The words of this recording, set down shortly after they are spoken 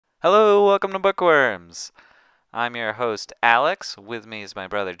Hello, welcome to Bookworms. I'm your host, Alex. With me is my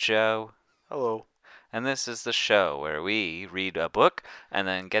brother, Joe. Hello. And this is the show where we read a book and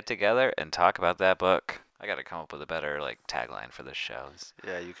then get together and talk about that book. I gotta come up with a better, tagline for this show.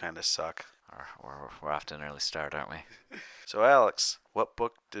 Yeah, you kind of suck. We're off to an early start, aren't we? So, Alex, what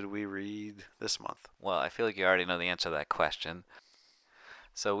book did we read this month? Well, I feel like you already know the answer to that question.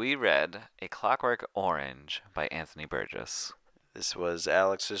 So we read A Clockwork Orange by Anthony Burgess. This was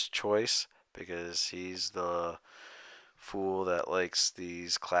Alex's choice because he's the fool that likes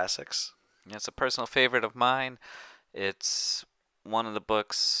these classics. It's a personal favorite of mine. It's one of the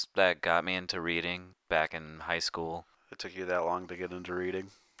books that got me into reading back in high school. It took you that long to get into reading.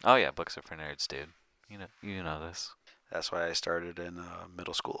 Oh yeah, books are for nerds, dude. You know this. That's why I started in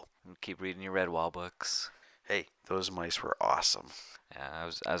middle school. Keep reading your Redwall books. Hey, those mice were awesome. Yeah,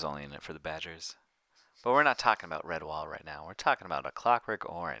 I was only in it for the badgers. But we're not talking about Redwall right now. We're talking about A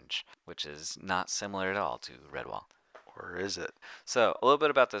Clockwork Orange, which is not similar at all to Redwall. Or is it? So, a little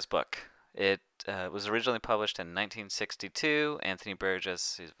bit about this book. It was originally published in 1962. Anthony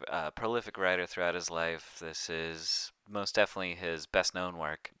Burgess is a prolific writer throughout his life. This is most definitely his best known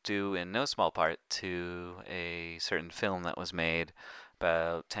work, due in no small part to a certain film that was made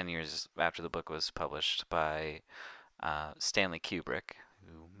about 10 years after the book was published by Stanley Kubrick,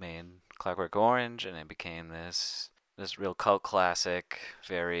 who made Clockwork Orange, and it became this real cult classic,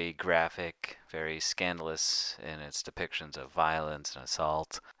 very graphic, very scandalous in its depictions of violence and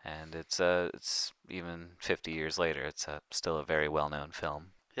assault. And it's even 50 years later, it's still a very well-known film.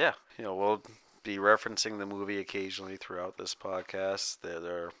 Yeah, we'll be referencing the movie occasionally throughout this podcast.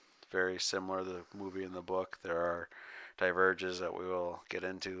 They're very similar, the movie and the book. There are diverges that we will get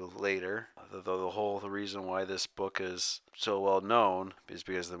into later. The reason why this book is so well known is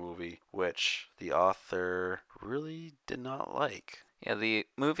because of the movie, which the author really did not like. Yeah, the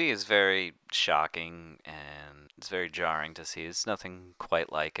movie is very shocking and it's very jarring to see. It's nothing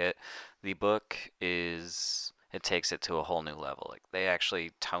quite like it. The book is it takes it to a whole new level. Like they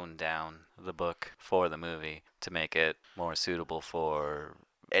actually toned down the book for the movie to make it more suitable for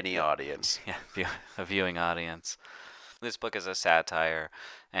Any audience. yeah, a viewing audience. This book is a satire,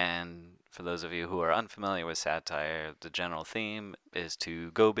 and for those of you who are unfamiliar with satire, the general theme is to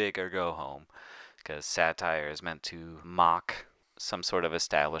go big or go home, because satire is meant to mock some sort of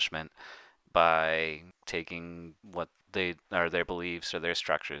establishment by taking what they are their beliefs or their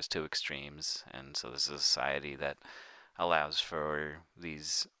structures to extremes. And so this is a society that allows for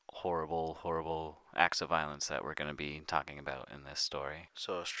these horrible, horrible acts of violence that we're going to be talking about in this story.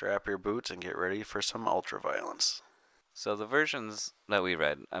 So strap your boots and get ready for some ultra violence. So the versions that we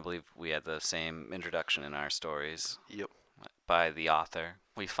read, I believe we had the same introduction in our stories Yep. by the author.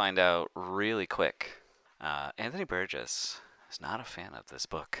 We find out really quick Anthony Burgess is not a fan of this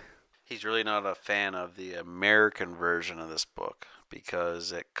book. He's really not a fan of the American version of this book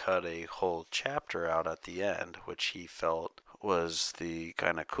because it cut a whole chapter out at the end, which he felt was the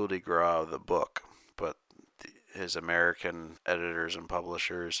kind of coup de grace of the book. But his American editors and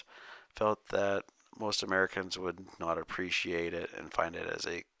publishers felt that most Americans would not appreciate it and find it as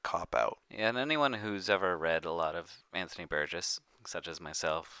a cop out. Yeah, and anyone who's ever read a lot of Anthony Burgess, such as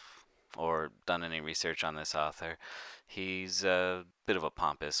myself, or done any research on this author, he's a bit of a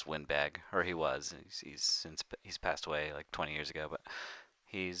pompous windbag, or he was. He's passed away like 20 years ago, but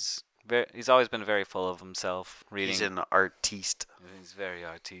he's always been very full of himself. Reading, He's an artiste. he's very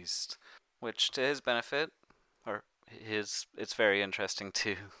artiste, which to his benefit, or it's very interesting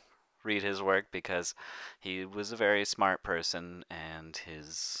to read his work because he was a very smart person and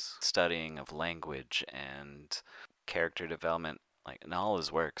his studying of language and character development in all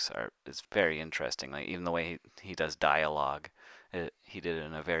his works is very interesting. Like even the way he does dialogue, he did it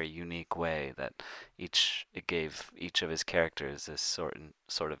in a very unique way that it gave each of his characters this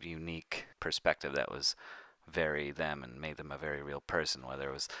sort of unique perspective that was very them and made them a very real person, whether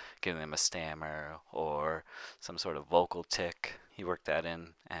it was giving them a stammer or some sort of vocal tick. He worked that in,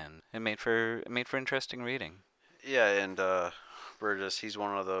 and it made for interesting reading. Yeah, and Burgess, he's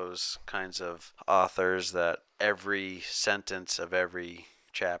one of those kinds of authors that every sentence of every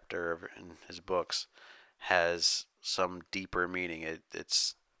chapter in his books has some deeper meaning.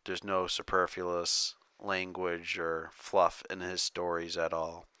 It's there's no superfluous language or fluff in his stories at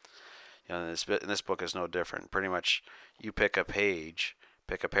all. This book is no different. Pretty much, you pick a page,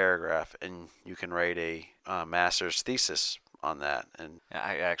 pick a paragraph, and you can write a master's thesis on that. And Yeah,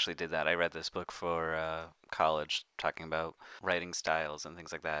 I actually did that. I read this book for college, talking about writing styles and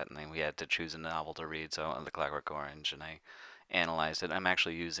things like that, and then we had to choose a novel to read. So I went with The Clockwork Orange, and I analyzed it. I'm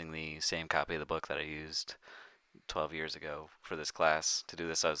actually using the same copy of the book that I used 12 years ago for this class to do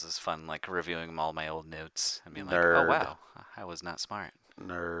this. I was just fun, like reviewing all my old notes and being like, oh Nerd. wow, I was not smart.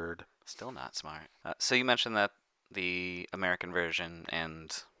 Nerd. Still not smart. So you mentioned that the American version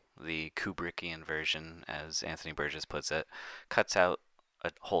and the Kubrickian version, as Anthony Burgess puts it, cuts out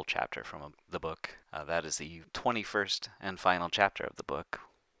a whole chapter from the book. That is the 21st and final chapter of the book,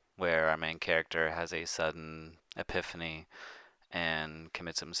 where our main character has a sudden epiphany and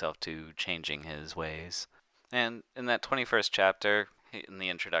commits himself to changing his ways. And in that 21st chapter, in the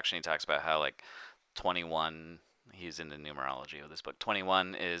introduction, he talks about how, like, 21, he's into numerology of this book.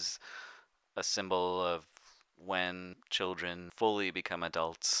 21 is a symbol of when children fully become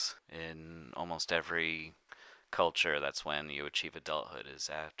adults in almost every culture. That's when you achieve adulthood, is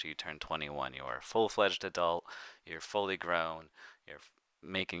after you turn 21. You are a full-fledged adult, you're fully grown, you're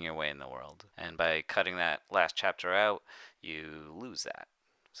making your way in the world. And by cutting that last chapter out, you lose that.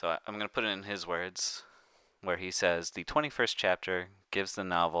 So I'm going to put it in his words, where he says, the 21st chapter gives the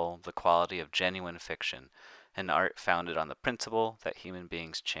novel the quality of genuine fiction, an art founded on the principle that human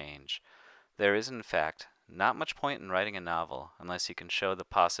beings change. There is, in fact, not much point in writing a novel unless you can show the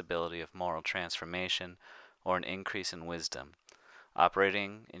possibility of moral transformation or an increase in wisdom,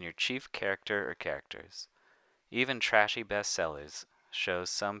 operating in your chief character or characters. Even trashy bestsellers show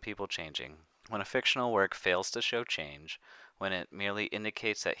some people changing. When a fictional work fails to show change, when it merely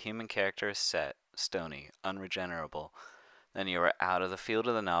indicates that human character is set, stony, unregenerable, then you are out of the field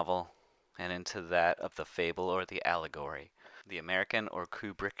of the novel and into that of the fable or the allegory. The American or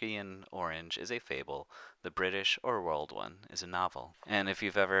Kubrickian Orange is a fable. The British or world one is a novel. And if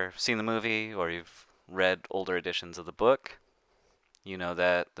you've ever seen the movie or you've read older editions of the book, you know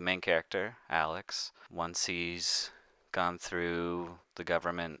that the main character, Alex, once he's gone through the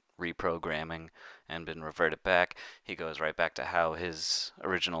government reprogramming and been reverted back, he goes right back to how his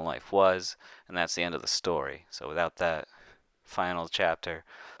original life was, and that's the end of the story. So without that final chapter,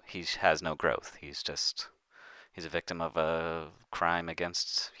 he has no growth. He's a victim of a crime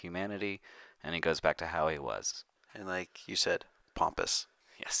against humanity, and he goes back to how he was. And like you said, pompous.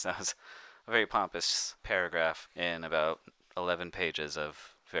 Yes, that was a very pompous paragraph in about 11 pages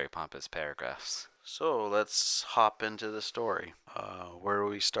of very pompous paragraphs. So let's hop into the story. Where do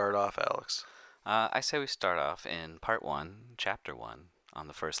we start off, Alex? I say we start off in part 1, chapter 1, on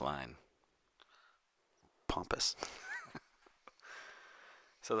the first line. Pompous.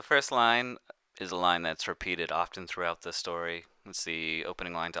 So the first line is a line that's repeated often throughout the story. It's the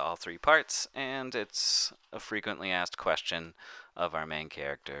opening line to all 3 parts, and it's a frequently asked question of our main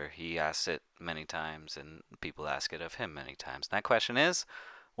character. He asks it many times, and people ask it of him many times. And that question is,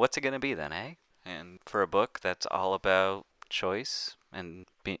 what's it going to be then, eh? And for a book that's all about choice and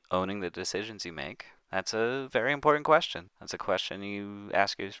owning the decisions you make, that's a very important question. That's a question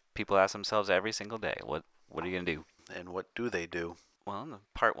people ask themselves every single day. What are you going to do? And what do they do? Well, in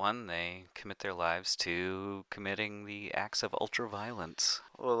part 1, they commit their lives to committing the acts of ultraviolence.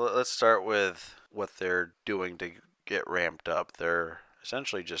 Well, let's start with what they're doing to get ramped up. They're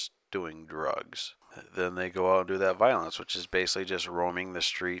essentially just doing drugs. Then they go out and do that violence, which is basically just roaming the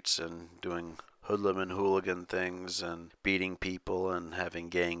streets and doing hoodlum and hooligan things and beating people and having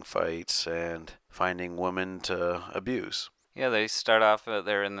gang fights and finding women to abuse. Yeah, they start off,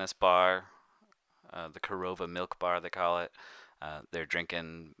 they're in this bar, the Korova Milk Bar, they call it. They're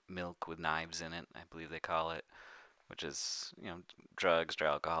drinking milk with knives in it, I believe they call it, which is, drugs or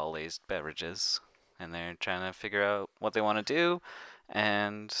alcohol-laced beverages. And they're trying to figure out what they want to do,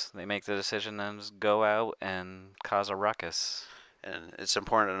 and they make the decision to just go out and cause a ruckus. And it's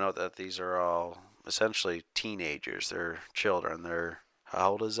important to note that these are all essentially teenagers. They're children.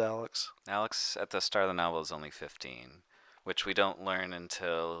 How old is Alex? Alex, at the start of the novel, is only 15, which we don't learn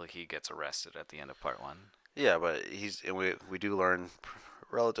until he gets arrested at the end of part 1. Yeah, but we do learn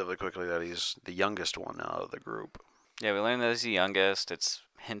relatively quickly that he's the youngest one out of the group. Yeah, we learn that he's the youngest. It's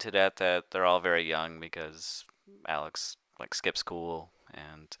hinted at that they're all very young because Alex skips school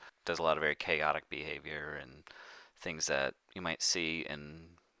and does a lot of very chaotic behavior and things that you might see in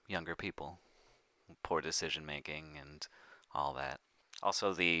younger people. Poor decision making and all that.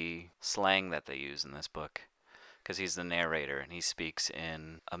 Also the slang that they use in this book, because he's the narrator and he speaks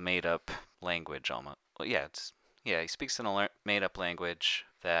in a made up language almost. Well, he speaks in a made up language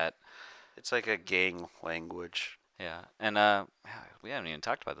that it's like a gang language. Yeah, and we haven't even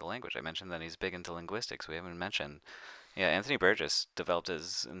talked about the language. I mentioned that he's big into linguistics. We haven't mentioned, Anthony Burgess developed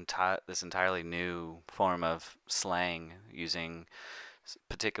this entirely new form of slang using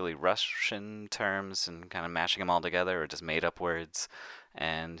particularly Russian terms and kind of mashing them all together or just made up words.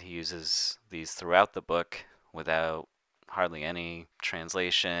 And he uses these throughout the book without hardly any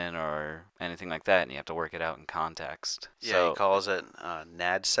translation or anything like that, and you have to work it out in context. Yeah, he So, calls it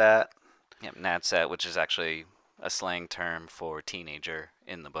NADSAT. yeah, NADSAT, which is actually a slang term for teenager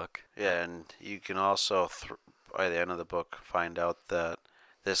in the book. Yeah, and you can also, by the end of the book, find out that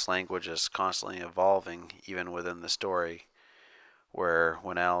this language is constantly evolving, even within the story. Where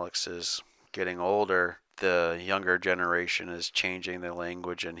when Alex is getting older, the younger generation is changing their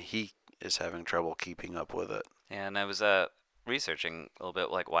language, and he is having trouble keeping up with it. And I was researching a little bit,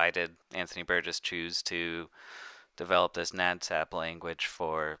 like, why did Anthony Burgess choose to develop this NADSAP language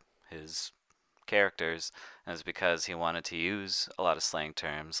for his characters? And it's because he wanted to use a lot of slang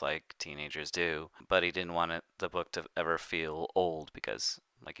terms like teenagers do, but he didn't want the book to ever feel old because,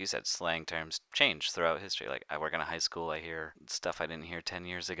 like you said, slang terms change throughout history. Like, I work in a high school, I hear stuff I didn't hear 10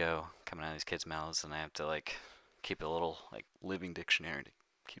 years ago coming out of these kids' mouths, and I have to, like, keep a little, like, living dictionary to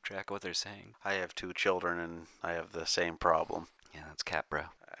keep track of what they're saying. I have 2 children, and I have the same problem. Yeah, that's cat bro.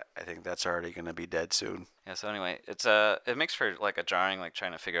 I think that's already going to be dead soon. Yeah, so anyway, it makes for, like, a jarring, like,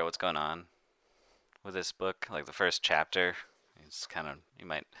 trying to figure out what's going on with this book. Like, the first chapter, it's kind of, you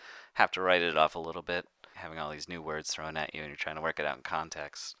might have to write it off a little bit, having all these new words thrown at you and you're trying to work it out in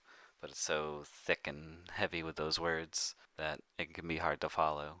context. But it's so thick and heavy with those words that it can be hard to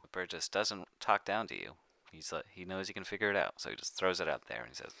follow. Burgess doesn't talk down to you. He knows he can figure it out, so he just throws it out there and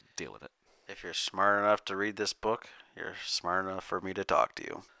he says, deal with it. If you're smart enough to read this book, you're smart enough for me to talk to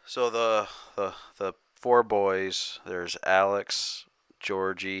you. So the 4 boys, there's Alex,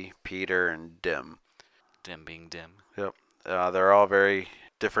 Georgie, Peter, and Dim. Dim being dim. Yep. They're all very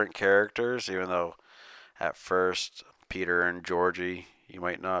different characters, even though at first Peter and Georgie you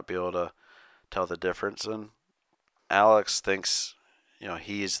might not be able to tell the difference in. Alex thinks,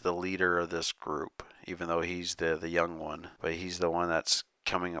 he's the leader of this group, even though he's the young one. But he's the one that's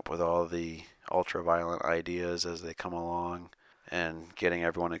coming up with all the ultra-violent ideas as they come along and getting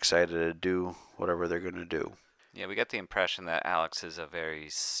everyone excited to do whatever they're going to do. Yeah, we get the impression that Alex is a very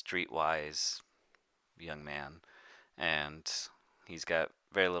streetwise young man, and he's got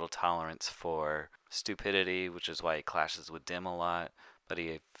very little tolerance for stupidity, which is why he clashes with Dim a lot, but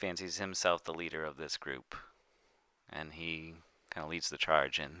he fancies himself the leader of this group, and he kind of leads the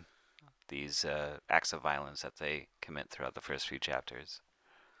charge in these acts of violence that they commit throughout the first few chapters.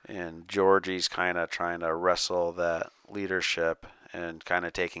 And Georgie's kind of trying to wrestle that leadership and kind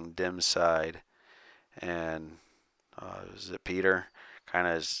of taking Dim's side. And is it Peter? Kind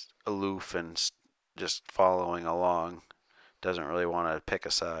of is aloof and just following along. Doesn't really want to pick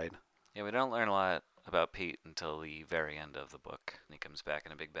a side. Yeah, we don't learn a lot about Pete until the very end of the book. He comes back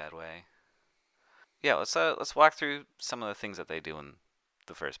in a big bad way. Yeah, let's walk through some of the things that they do in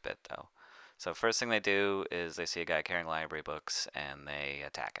the first bit, though. So first thing they do is they see a guy carrying library books and they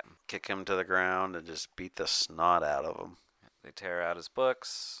attack him. Kick him to the ground and just beat the snot out of him. They tear out his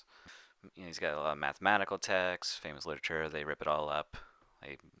books. He's got a lot of mathematical texts, famous literature. They rip it all up.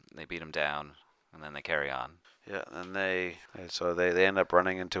 They beat him down, and then they carry on. Yeah, and they end up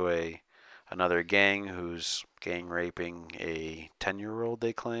running into another gang who's gang raping a 10-year-old,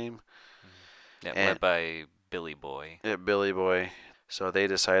 they claim. Yeah, led by Billy Boy. Yeah, Billy Boy. So they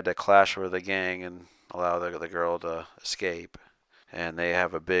decide to clash with the gang and allow the girl to escape. And they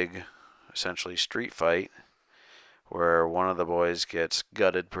have a big, essentially, street fight where one of the boys gets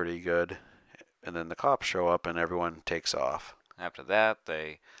gutted pretty good. And then the cops show up and everyone takes off. After that,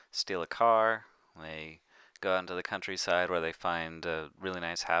 they steal a car. They go out into the countryside where they find a really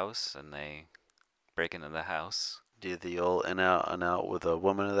nice house and they break into the house. Do the old in out with a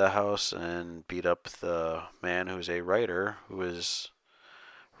woman in the house and beat up the man who's a writer who is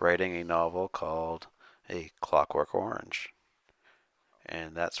writing a novel called A Clockwork Orange.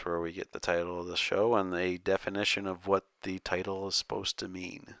 And that's where we get the title of the show and the definition of what the title is supposed to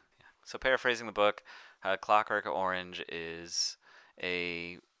mean. So paraphrasing the book, Clockwork Orange is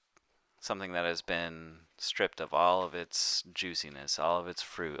something that has been stripped of all of its juiciness, all of its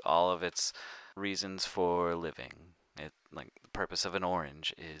fruit, all of its reasons for living. Like the purpose of an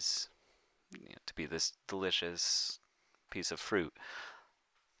orange is to be this delicious piece of fruit.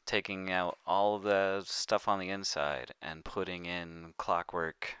 Taking out all of the stuff on the inside and putting in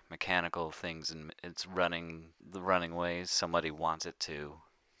clockwork, mechanical things, and it's running the running ways somebody wants it to.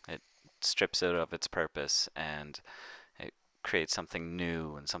 It strips it of its purpose and it creates something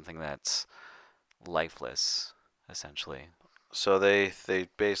new and something that's lifeless, essentially. So they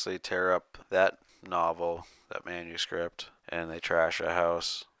basically tear up that novel, that manuscript, and they trash a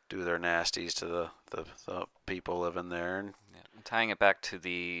house, do their nasties to the people living there. And tying it back to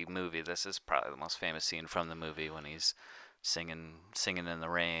the movie, this is probably the most famous scene from the movie when he's singing in the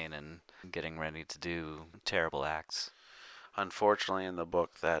rain and getting ready to do terrible acts. Unfortunately, in the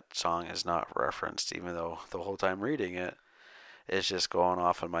book, that song is not referenced, even though the whole time reading it, it's just going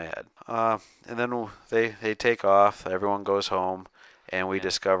off in my head. And then they take off. Everyone goes home, and we Yeah.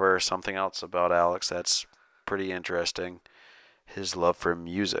 discover something else about Alex that's pretty interesting. His love for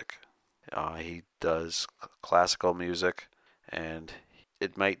music. He does classical music, and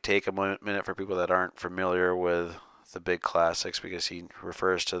it might take a minute for people that aren't familiar with the big classics because he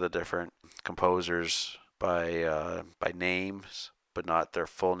refers to the different composers by names, but not their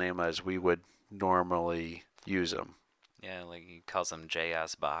full name as we would normally use them. Yeah, like he calls them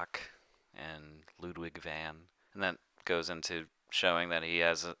J.S. Bach and Ludwig van. And that goes into showing that he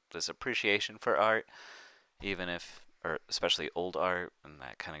has this appreciation for art, even if, or especially old art, and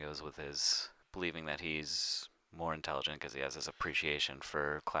that kind of goes with his believing that he's more intelligent because he has this appreciation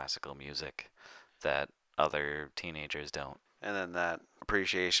for classical music that other teenagers don't. And then that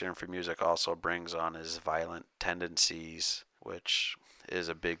appreciation for music also brings on his violent tendencies, which is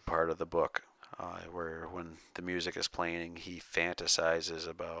a big part of the book. Where when the music is playing, he fantasizes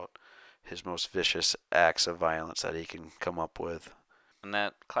about his most vicious acts of violence that he can come up with. And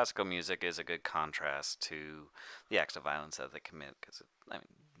that classical music is a good contrast to the acts of violence that they commit, because I mean,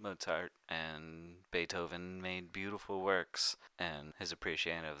 Mozart and Beethoven made beautiful works, and his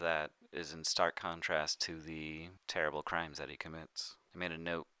appreciation of that is in stark contrast to the terrible crimes that he commits. I made a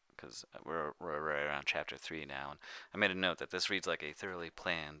note because we're right around chapter 3 now, and I made a note that this reads like a thoroughly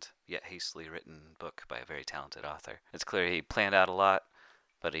planned yet hastily written book by a very talented author. It's clear he planned out a lot,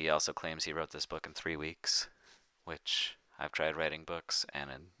 but he also claims he wrote this book in 3 weeks, which I've tried writing books, and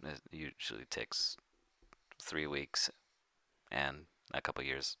it usually takes 3 weeks and a couple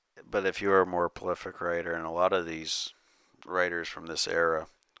years. But if you're a more prolific writer, and a lot of these writers from this era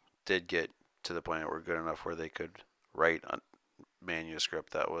did get to the point where good enough where they could write a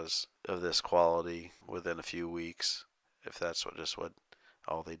manuscript that was of this quality within a few weeks, if that's what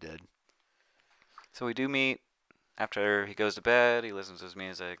all they did. So we do meet after he goes to bed. He listens to his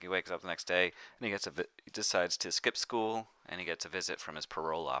music. He wakes up the next day, and he decides to skip school, and he gets a visit from his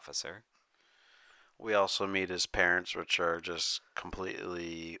parole officer. We also meet his parents, which are just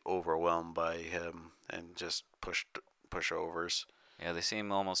completely overwhelmed by him and just pushovers. Yeah, they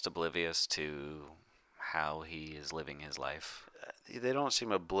seem almost oblivious to how he is living his life. They don't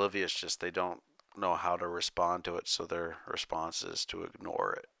seem oblivious, just they don't know how to respond to it, so their response is to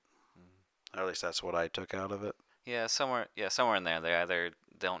ignore it. Or at least that's what I took out of it. Yeah, somewhere in there, they either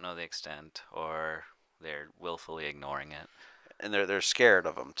don't know the extent or they're willfully ignoring it. And they're scared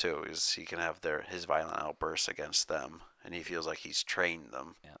of him too, because he can have his violent outbursts against them, and he feels like he's trained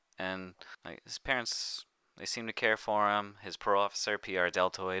them. Yeah, and like his parents, they seem to care for him. His parole officer, P.R.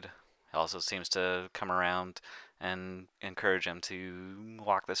 Deltoid, also seems to come around and encourage him to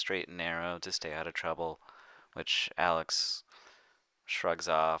walk the straight and narrow, to stay out of trouble, which Alex shrugs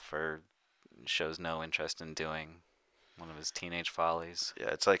off or shows no interest in doing. One of his teenage follies. Yeah,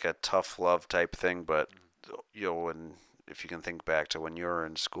 it's like a tough love type thing, but when if you can think back to when you were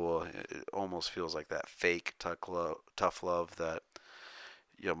in school, it almost feels like that fake tough love that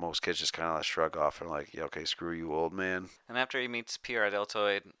most kids just kind of shrug off and like, yeah, okay, screw you, old man. And after he meets P.R.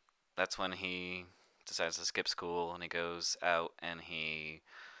 Deltoid, that's when he decides to skip school and he goes out and he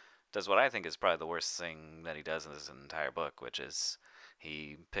does what I think is probably the worst thing that he does in this entire book, which is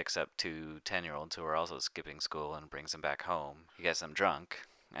he picks up two 10-year-olds who are also skipping school and brings them back home. He gets them drunk,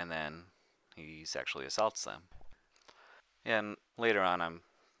 and then he sexually assaults them. Yeah, and later on,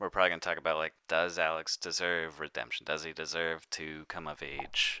 we're probably going to talk about, like, does Alex deserve redemption? Does he deserve to come of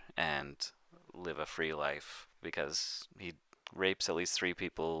age and live a free life? Because he rapes at least 3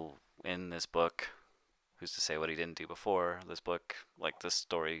 people in this book. Who's to say what he didn't do before this book, like this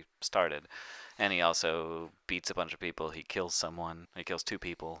story started? And he also beats a bunch of people. He kills someone. He kills 2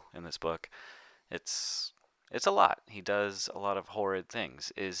 people in this book. It's a lot. He does a lot of horrid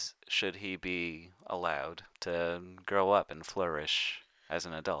things. Should he be allowed to grow up and flourish as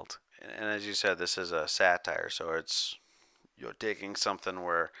an adult? And as you said, this is a satire, so it's taking something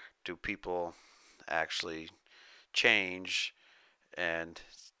where do people actually change, and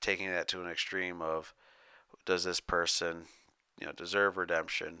taking that to an extreme of does this person deserve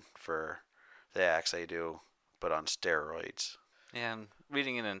redemption for the acts they do, but on steroids. And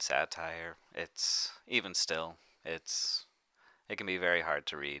reading it in satire, it can be very hard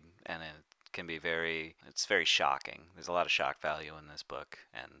to read, and it's very shocking. There's a lot of shock value in this book,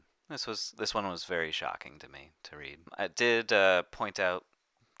 and this one was very shocking to me to read. I did point out,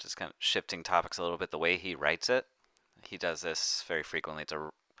 just kind of shifting topics a little bit, the way he writes it. He does this very frequently. It's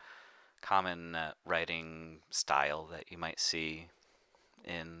a common writing style that you might see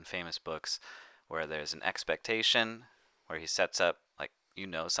in famous books, where there's an expectation, where he sets up, like,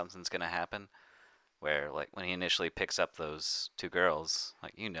 something's going to happen. Where, like, when he initially picks up those two girls,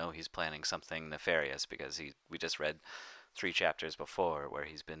 like, he's planning something nefarious because we just read 3 chapters before where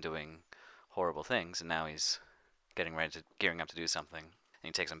he's been doing horrible things, and now he's gearing up to do something. And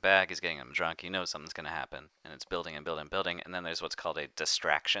he takes him back, he's getting him drunk, he knows something's going to happen, and it's building and building and building, and then there's what's called a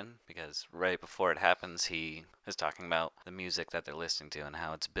distraction, because right before it happens, he is talking about the music that they're listening to and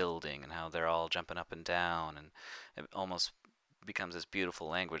how it's building and how they're all jumping up and down, and it almost becomes this beautiful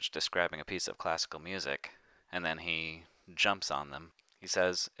language describing a piece of classical music, and then he jumps on them. He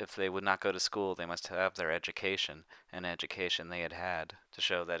says if they would not go to school, they must have their education, an education they had, to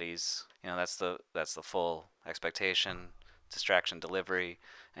show that he's, that's the full expectation, distraction, delivery,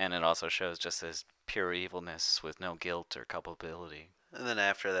 and it also shows just his pure evilness with no guilt or culpability. And then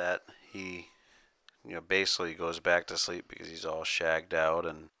after that, he, basically goes back to sleep because he's all shagged out,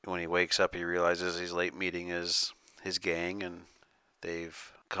 and when he wakes up, he realizes he's late meeting his gang, and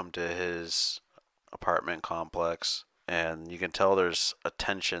they've come to his apartment complex, and you can tell there's a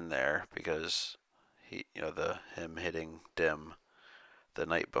tension there because him hitting Dim the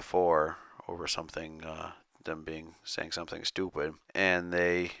night before over something, them saying something stupid, and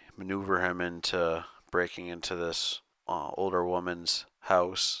they maneuver him into breaking into this older woman's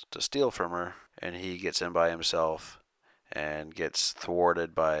house to steal from her, and he gets in by himself and gets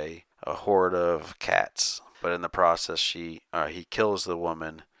thwarted by a horde of cats. But in the process, he kills the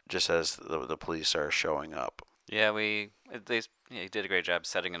woman just as the police are showing up. Yeah, he did a great job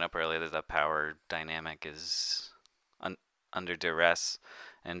setting it up early that the power dynamic is under duress,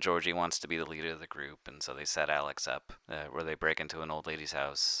 and Georgie wants to be the leader of the group, and so they set Alex up where they break into an old lady's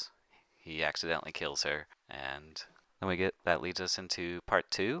house. He accidentally kills her, and then that leads us into part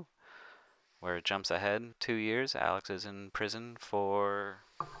 2, where it jumps ahead 2 years. Alex is in prison for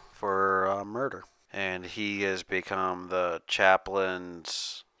murder. And he has become the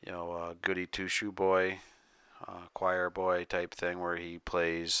chaplain's, goody two-shoe boy, choir boy type thing, where he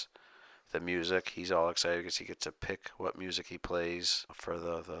plays the music. He's all excited because he gets to pick what music he plays for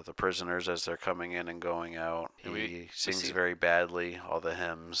the prisoners as they're coming in and going out. He sings very badly, all the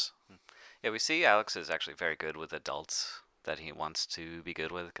hymns. Yeah, we see Alex is actually very good with adults that he wants to be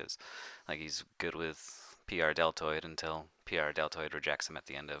good with, because he's good with PR Deltoid until PR Deltoid rejects him at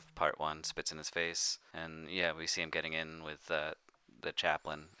the end of part 1, spits in his face, and we see him getting in with the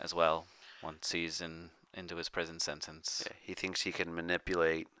chaplain as well once he's into his prison sentence. Yeah, he thinks he can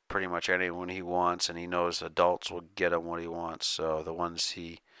manipulate pretty much anyone he wants, and he knows adults will get him what he wants, so the ones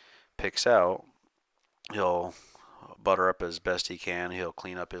he picks out, he'll butter up as best he can. He'll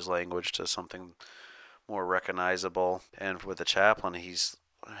clean up his language to something more recognizable. And with the chaplain, he's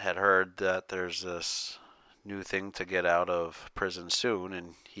had heard that there's this new thing to get out of prison soon,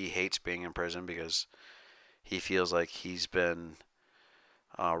 and he hates being in prison because he feels like he's been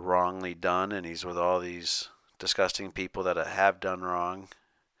wrongly done, and he's with all these disgusting people that have done wrong,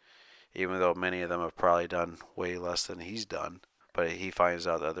 even though many of them have probably done way less than he's done. But he finds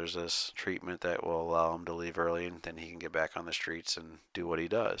out that there's this treatment that will allow him to leave early, and then he can get back on the streets and do what he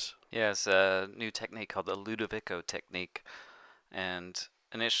does. Yeah, it's a new technique called the Ludovico technique, and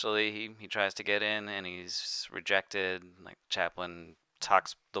initially he tries to get in and he's rejected. Like, chaplain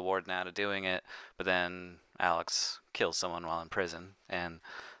talks the warden out of doing it, but then Alex kills someone while in prison, and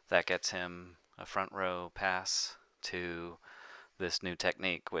that gets him a front row pass to this new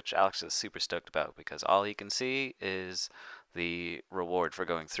technique, which Alex is super stoked about because all he can see is the reward for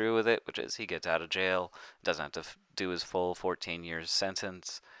going through with it, which is he gets out of jail, doesn't have to do his full 14 years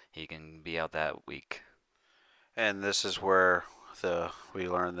sentence. He can be out that week. And this is where we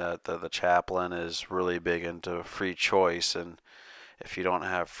learn that the chaplain is really big into free choice, and if you don't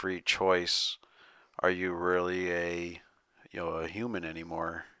have free choice, are you really a human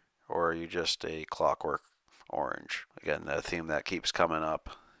anymore, or are you just a Clockwork Orange? Again, the theme that keeps coming up.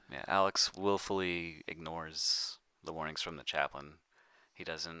 Yeah, Alex willfully ignores the warnings from the chaplain. He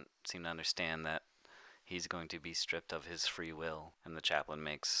doesn't seem to understand that he's going to be stripped of his free will, and the chaplain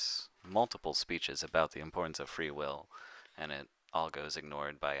makes multiple speeches about the importance of free will, and it all goes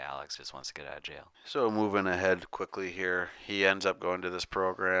ignored by Alex. Just wants to get out of jail. So moving ahead quickly here, he ends up going to this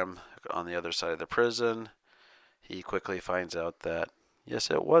program on the other side of the prison. He quickly finds out that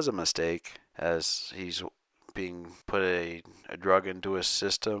yes, it was a mistake, as he's being put a drug into his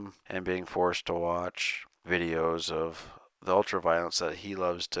system and being forced to watch videos of the ultraviolence that he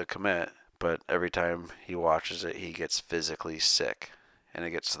loves to commit. But every time he watches it, he gets physically sick, and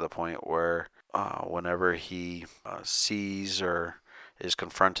it gets to the point where whenever he sees or is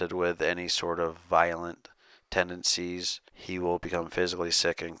confronted with any sort of violent tendencies, he will become physically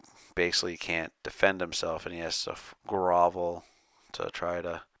sick and basically can't defend himself, and he has to grovel to try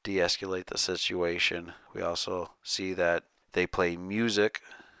to de-escalate the situation. We also see that they play music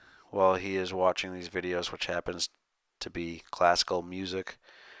while he is watching these videos, which happens to be classical music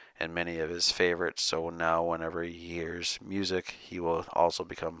and many of his favorites. So now whenever he hears music, he will also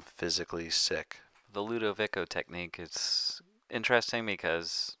become physically sick. The Ludovico technique is interesting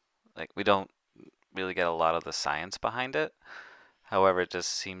because like we don't really get a lot of the science behind it. However, it just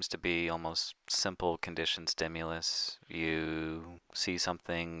seems to be almost simple conditioned stimulus. You see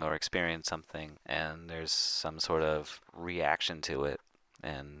something or experience something, and there's some sort of reaction to it.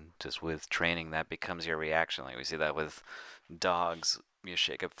 And just with training, that becomes your reaction. Like we see that with dogs. You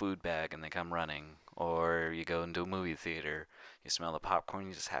shake a food bag and they come running. Or you go into a movie theater, you smell the popcorn,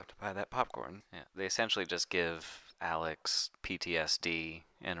 you just have to buy that popcorn. Yeah, they essentially just give Alex PTSD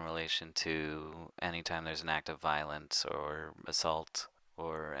in relation to anytime there's an act of violence or assault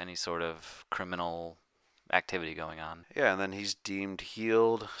or any sort of criminal activity going on. Yeah, and then he's deemed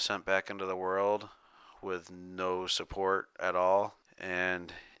healed, sent back into the world with no support at all,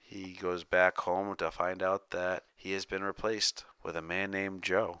 and he goes back home to find out that he has been replaced with a man named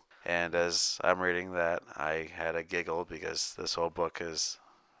Joe. And as I'm reading that, I had a giggle because this whole book is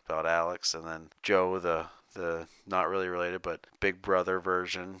about Alex, and then Joe, the not really related but big brother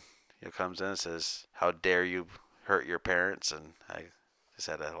version, comes in and says, "How dare you hurt your parents?" And I just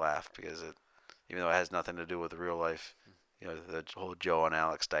had to laugh because even though it has nothing to do with real life, the whole Joe and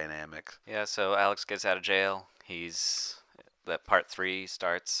Alex dynamic. Yeah, so Alex gets out of jail. That part 3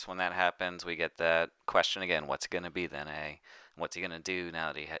 starts when that happens. We get that question again, what's it going to be then, eh? What's he going to do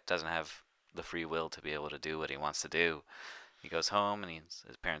now that he doesn't have the free will to be able to do what he wants to do? He goes home and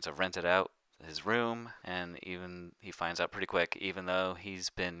his parents have rented out his room, and even he finds out pretty quick, even though he's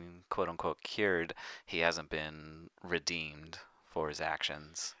been quote unquote cured, he hasn't been redeemed for his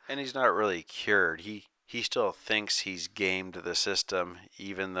actions. And he's not really cured. He still thinks he's gamed the system,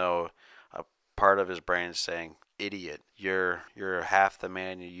 even though a part of his brain is saying, "Idiot, you're half the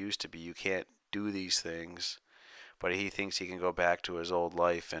man you used to be. You can't do these things." But he thinks he can go back to his old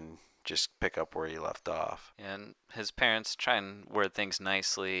life and just pick up where he left off. And his parents try and word things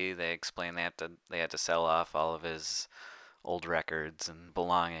nicely. They explain they had to sell off all of his old records and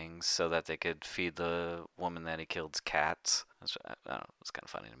belongings so that they could feed the woman that he killed's cats. I don't know, it's kind of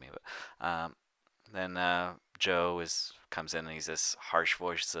funny to me, but then Joe comes in and he's this harsh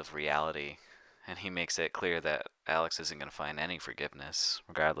voice of reality, and he makes it clear that Alex isn't going to find any forgiveness,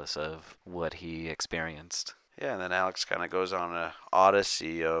 regardless of what he experienced. Yeah, and then Alex kind of goes on an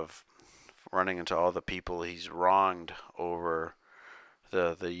odyssey of running into all the people he's wronged over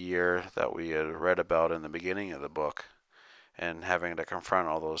the year that we had read about in the beginning of the book, and having to confront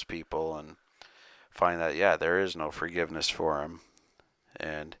all those people and find that, yeah, there is no forgiveness for him.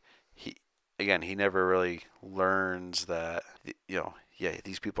 And he never really learns that, yeah,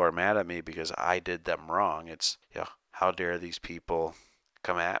 these people are mad at me because I did them wrong. It's, how dare these people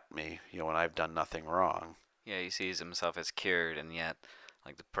come at me, when I've done nothing wrong. Yeah, he sees himself as cured, and yet,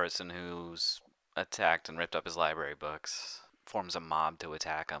 like the person who's attacked and ripped up his library books forms a mob to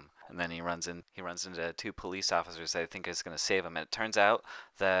attack him, and then he runs into 2 police officers that I think is going to save him. And it turns out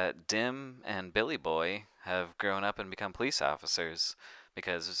that Dim and Billy Boy have grown up and become police officers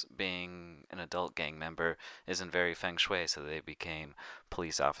because being an adult gang member isn't very feng shui, so they became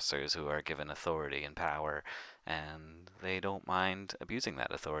police officers who are given authority and power, and they don't mind abusing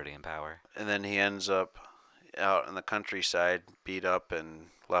that authority and power. And then he ends up out in the countryside, beat up and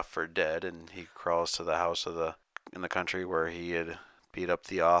left for dead, and he crawls to the house in the country where he had beat up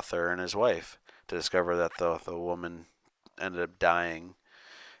the author and his wife, to discover that the woman ended up dying,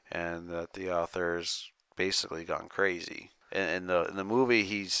 and that the author's basically gone crazy. In the movie,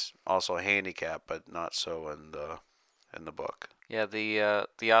 he's also handicapped, but not so in the book. Yeah,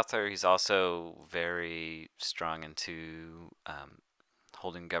 the author, he's also very strong into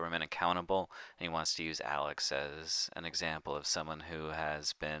holding government accountable, and he wants to use Alex as an example of someone who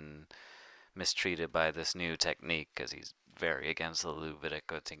has been mistreated by this new technique, because he's very against the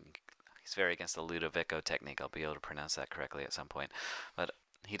Ludovico technique. He's very against the Ludovico technique. I'll be able to pronounce that correctly at some point, but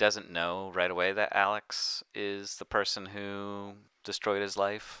he doesn't know right away that Alex is the person who destroyed his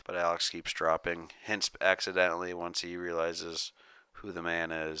life. But Alex keeps dropping hints accidentally once he realizes who the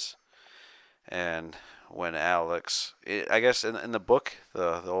man is. And when Alex, I guess in the book,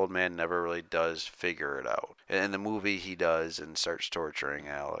 the old man never really does figure it out. In the movie, he does and starts torturing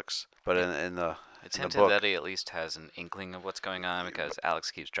Alex. But in the It's in the hinted book, that he at least has an inkling of what's going on, because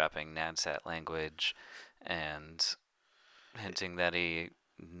Alex keeps dropping Nadsat language and hinting that he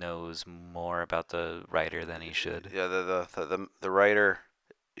knows more about the writer than he should. yeah, the writer,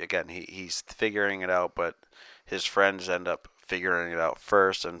 again, he's figuring it out, but his friends end up figuring it out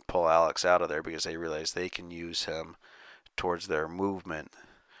first and pull Alex out of there because they realize they can use him towards their movement.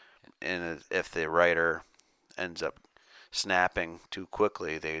 And if the writer ends up snapping too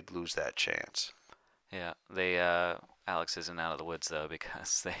quickly, they'd lose that chance. Yeah, they Alex isn't out of the woods though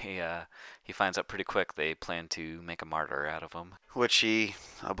because he finds out pretty quick they plan to make a martyr out of him. Which he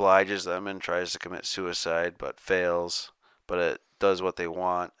obliges them and tries to commit suicide, but fails. But it does what they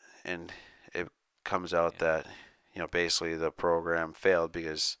want, and it comes out that basically the program failed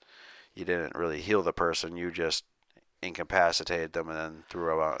because you didn't really heal the person, you just incapacitated them and then threw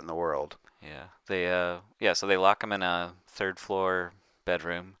them out in the world. So they lock him in a third floor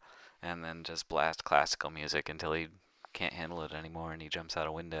bedroom and then just blast classical music until he can't handle it anymore and he jumps out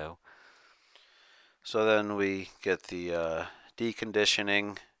a window. So then we get the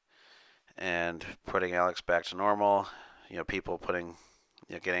deconditioning and putting Alex back to normal. People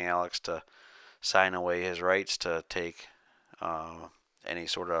getting Alex to sign away his rights to take any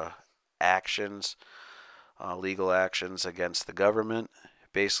sort of actions, legal actions against the government.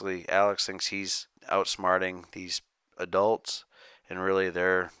 Basically, Alex thinks he's outsmarting these adults, and really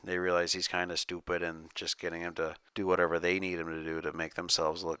they realize he's kind of stupid and just getting him to do whatever they need him to do to make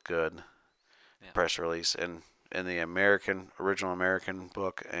themselves look good. Yeah. Press release. And in the original American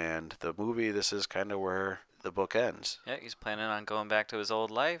book and the movie, this is kind of where the book ends. Yeah, he's planning on going back to his old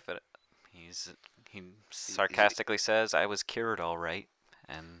life. He sarcastically says, "I was cured all right."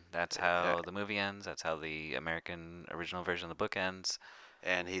 And that's how the movie ends. That's how the American original version of the book ends.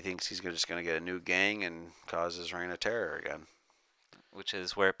 And he thinks he's just going to get a new gang and cause his reign of terror again. Which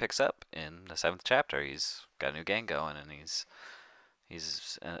is where it picks up in the 7th chapter. He's got a new gang going, and he's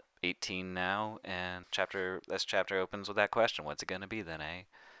 18 now. And this chapter opens with that question: what's it going to be then, eh?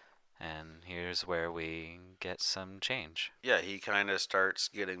 And here's where we get some change. Yeah, he kind of starts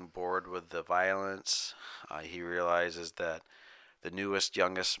getting bored with the violence. He realizes that the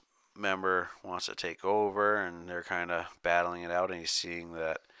youngest member wants to take over, and they're kind of battling it out, and he's seeing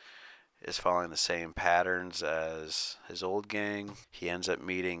that it's following the same patterns as his old gang. He ends up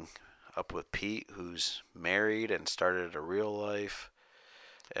meeting up with Pete, who's married and started a real life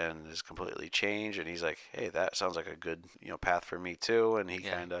and is completely changed, and he's like, hey, that sounds like a good path for me too. And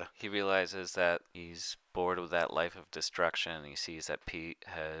he realizes that he's bored with that life of destruction. He sees that Pete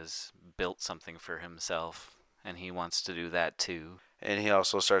has built something for himself, and he wants to do that too. And he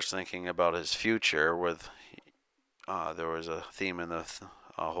also starts thinking about his future. With there was a theme in the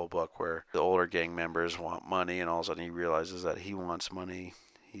whole book where the older gang members want money, and all of a sudden he realizes that he wants money.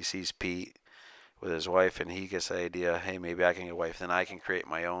 He sees Pete with his wife, and he gets the idea, hey, maybe I can get a wife, then I can create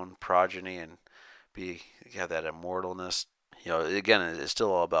my own progeny and have that immortalness. Again, it's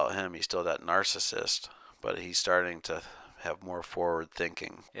still all about him. He's still that narcissist, but he's starting to have more forward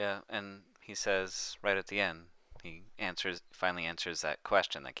thinking. Yeah, and he says right at the end, he finally answers that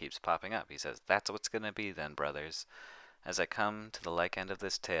question that keeps popping up. He says, "That's what's going to be then, brothers. As I come to the like end of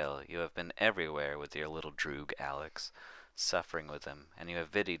this tale, you have been everywhere with your little droog, Alex, suffering with him, and you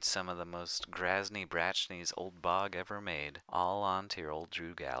have viddied some of the most grasny brachny's old bog ever made, all on to your old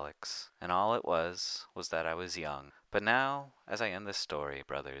droog, Alex. And all it was that I was young. But now, as I end this story,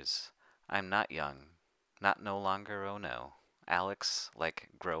 brothers, I'm not young, not no longer, oh no. Alex, like,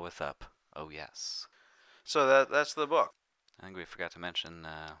 groweth up, oh yes." So that's the book. I think we forgot to mention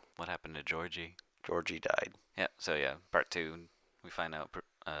what happened to Georgie. Georgie died. Yeah, so yeah, part 2, we find out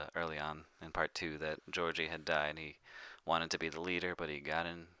early on in part 2 that Georgie had died. He wanted to be the leader, but he got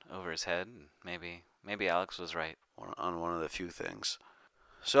in over his head. Maybe Alex was right. On one of the few things.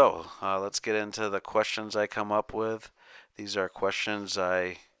 So let's get into the questions I come up with. These are questions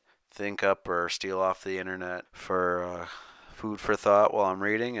I think up or steal off the internet for food for thought while I'm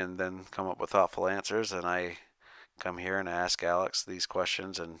reading, and then come up with thoughtful answers. And I come here and ask Alex these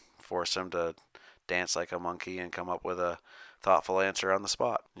questions and force him to dance like a monkey and come up with a thoughtful answer on the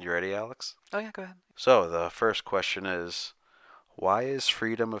spot. You ready, Alex? Oh yeah, go ahead. So the first question is, why is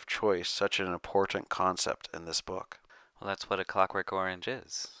freedom of choice such an important concept in this book? Well, that's what a Clockwork Orange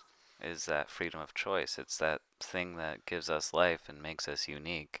is that freedom of choice. It's that thing that gives us life and makes us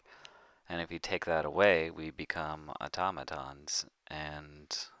unique. And if you take that away, we become automatons,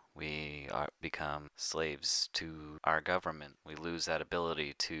 and we become slaves to our government. We lose that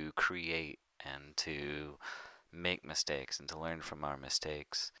ability to create and to make mistakes and to learn from our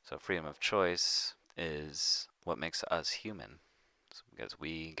mistakes. So freedom of choice is what makes us human, because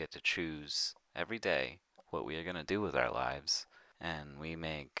we get to choose every day what we are going to do with our lives, and we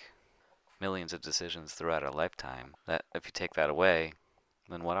make millions of decisions throughout our lifetime. That if you take that away,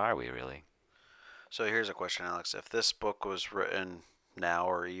 then what are we really? So here's a question, Alex. If this book was written now,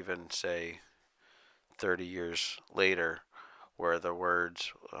 or even say 30 years later, where the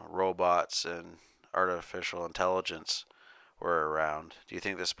words robots and artificial intelligence were around, do you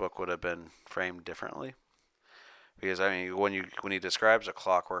think this book would have been framed differently? Because I mean, when he describes a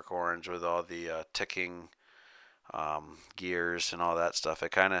Clockwork Orange with all the ticking gears and all that stuff,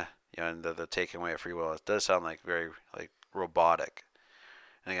 it kind of, and the taking away of free will, it does sound like very like robotic.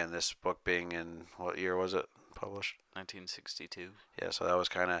 And again, this book being in what year was it published? 1962. Yeah, so that was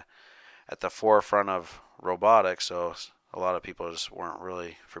kind of at the forefront of robotics. So a lot of people just weren't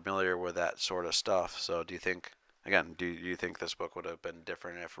really familiar with that sort of stuff. So do you think, again, do you think this book would have been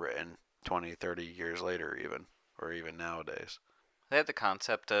different if written 20, 30 years later, even, or even nowadays? They had the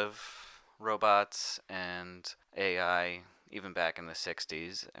concept of robots and AI even back in the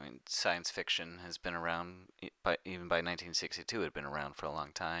 60s. I mean, science fiction has been around, even by 1962, it had been around for a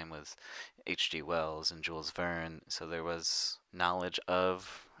long time with H.G. Wells and Jules Verne. So there was knowledge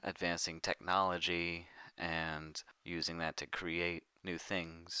of advancing technology and using that to create new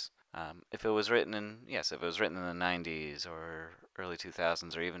things. If it was written in, yes, if it was written in the 90s or early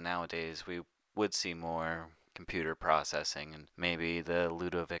 2000s or even nowadays, we would see more computer processing, and maybe the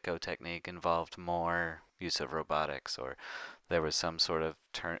Ludovico technique involved more use of robotics, or there was some sort of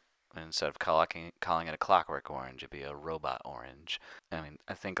turn, instead of calling it a clockwork orange, it'd be a robot orange. I mean,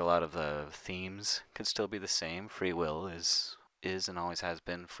 I think a lot of the themes could still be the same. Free will is and always has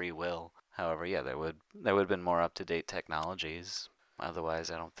been free will. However, yeah, there would have been more up to date technologies.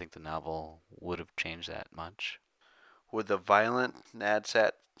 Otherwise, I don't think the novel would have changed that much. Would the violent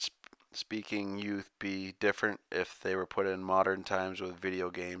NADSAT speaking youth be different if they were put in modern times with video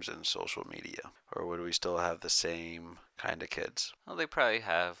games and social media? Or would we still have the same kind of kids? Well, they probably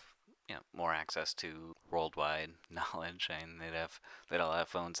have, more access to worldwide knowledge, and they'd all have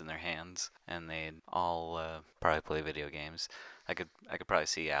phones in their hands, and they'd all probably play video games. I could probably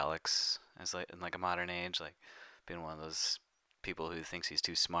see Alex as like in like a modern age, like being one of those people who thinks he's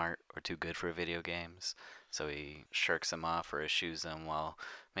too smart or too good for video games, so he shirks them off or eschews them, while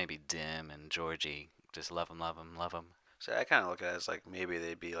maybe Dim and Georgie just love him, love him, love him. So I kind of look at it as like maybe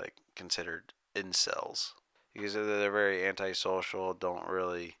they'd be like considered incels because they're very antisocial, don't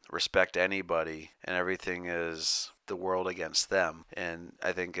really respect anybody, and everything is the world against them. And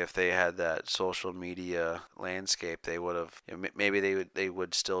I think if they had that social media landscape, they would have, maybe they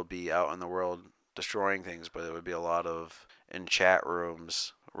would still be out in the world destroying things, but it would be a lot of in chat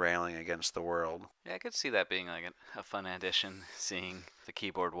rooms railing against the world. Yeah, I could see that being like a fun addition, seeing the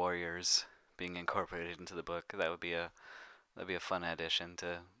keyboard warriors being incorporated into the book. That'd be a fun addition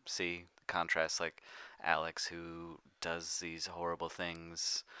to see the contrast, like Alex, who does these horrible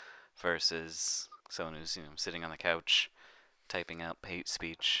things, versus someone who's sitting on the couch typing out hate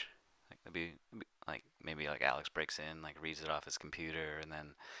speech. Like like maybe like Alex breaks in, like reads it off his computer, and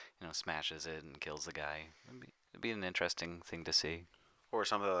then smashes it and kills the guy. It'd be an interesting thing to see. Or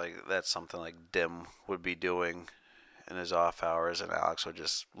something like that's something like Dim would be doing in his off hours, and Alex would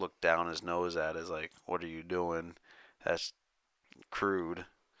just look down his nose at it, as like, "What are you doing? That's crude."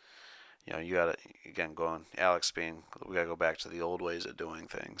 You gotta again going Alex being. We gotta go back to the old ways of doing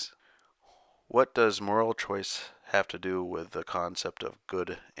things. What does moral choice have to do with the concept of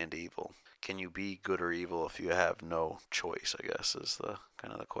good and evil? Can you be good or evil if you have no choice? I guess is the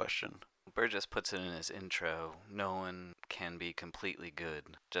kind of the question. Burgess puts it in his intro: no one can be completely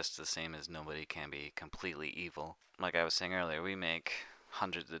good, just the same as nobody can be completely evil. Like I was saying earlier, we make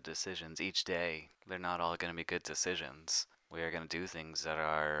hundreds of decisions each day. They're not all going to be good decisions. We are going to do things that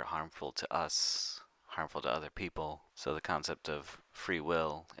are harmful to us, harmful to other people. So the concept of free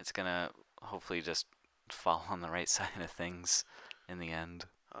will, it's going to hopefully just fall on the right side of things in the end.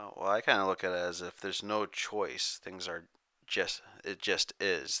 Well, I kind of look at it as if there's no choice, things are it just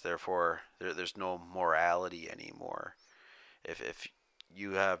is. Therefore, there's no morality anymore. If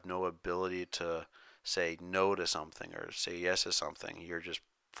you have no ability to say no to something or say yes to something, you're just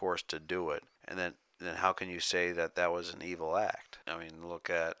forced to do it. And then how can you say that that was an evil act? I mean, look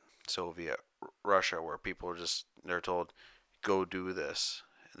at Soviet Russia, where people are they're told go do this,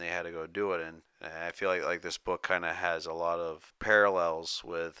 and they had to go do it. And I feel like this book kind of has a lot of parallels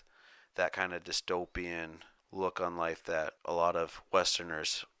with that kind of dystopian look on life that a lot of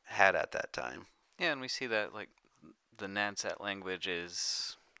Westerners had at that time. Yeah, and we see that like the Nadsat language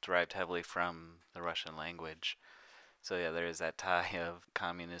is derived heavily from the Russian language. So yeah, there is that tie of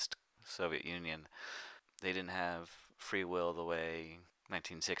communist Soviet Union. They didn't have free will the way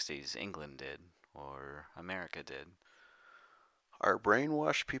 1960s England did or America did. Are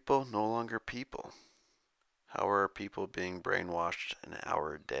brainwashed people no longer people? How are people being brainwashed in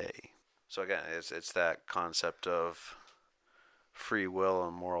our day? So again, it's that concept of free will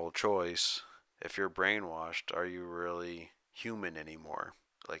and moral choice, if you're brainwashed, are you really human anymore?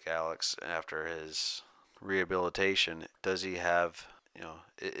 Like Alex, after his rehabilitation, does he have,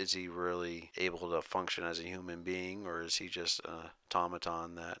 is he really able to function as a human being, or is he just an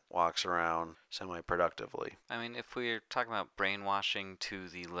automaton that walks around semi productively? I mean, if we're talking about brainwashing to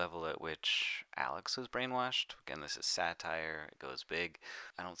the level at which Alex was brainwashed, again, this is satire, it goes big.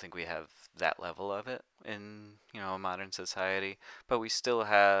 I don't think we have that level of it in, a modern society, but we still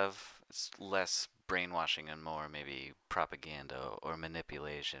have it's less brainwashing and more maybe propaganda or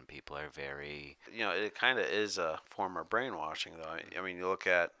manipulation. People are very. It kind of is a form of brainwashing, though. I mean, you look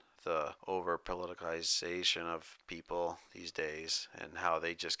at the over politicization of people these days and how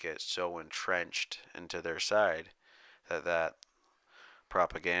they just get so entrenched into their side that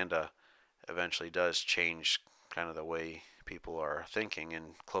propaganda eventually does change kind of the way people are thinking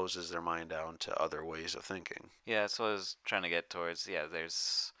and closes their mind down to other ways of thinking. Yeah, that's what I was trying to get towards. Yeah,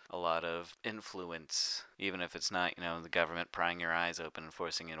 there's a lot of influence, even if it's not, the government prying your eyes open and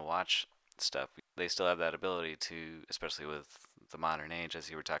forcing you to watch stuff. They still have that ability to, especially with the modern age, as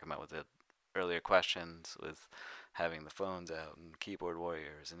you were talking about with the earlier questions, with having the phones out and keyboard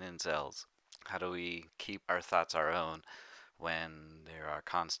warriors and incels. How do we keep our thoughts our own when there are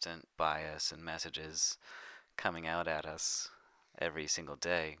constant bias and messages coming out at us every single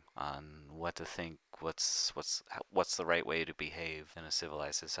day on what to think, what's the right way to behave in a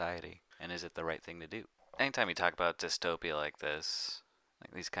civilized society, and is it the right thing to do? Anytime you talk about dystopia like this,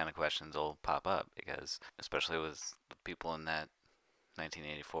 like these kind of questions will pop up because, especially with people in that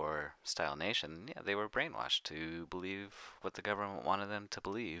 1984 style nation, yeah, they were brainwashed to believe what the government wanted them to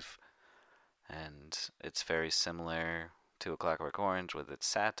believe, and it's very similar to A Clockwork Orange with its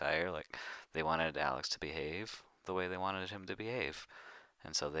satire. Like they wanted Alex to behave the way they wanted him to behave,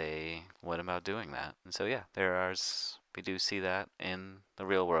 and so they went about doing that. And so yeah, we do see that in the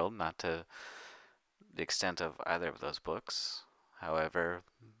real world, not to the extent of either of those books. However,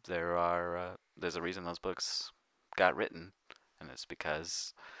 there's a reason those books got written, and it's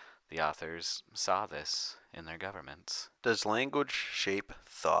because the authors saw this in their governments. Does language shape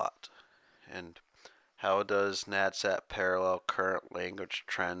thought? And how does NatSat parallel current language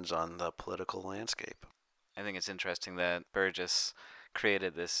trends on the political landscape? I think it's interesting that Burgess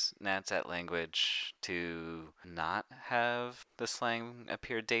created this NatSat language to not have the slang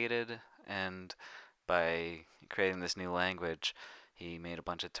appear dated, and by creating this new language, he made a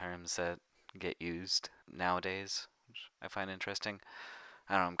bunch of terms that get used nowadays, which I find interesting.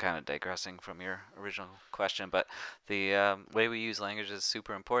 I don't know, I'm kind of digressing from your original question, but the way we use language is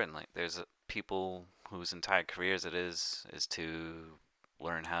super important. Like, there's people whose entire careers is to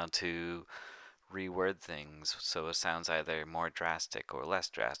learn how to reword things so it sounds either more drastic or less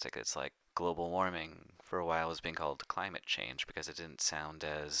drastic. It's like global warming for a while was being called climate change because it didn't sound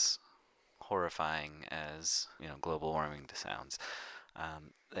as horrifying as global warming sounds.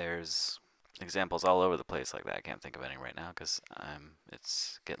 There's examples all over the place like that. I can't think of any right now because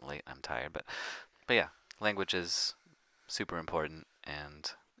it's getting late. I'm tired, but yeah, language is super important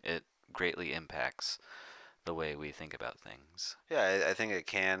and it greatly impacts the way we think about things. Yeah, I think it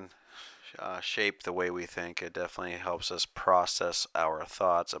can shape the way we think. It definitely helps us process our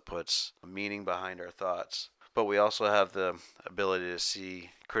thoughts. It puts meaning behind our thoughts. But we also have the ability to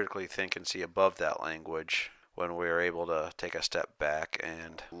critically think and see above that language when we are able to take a step back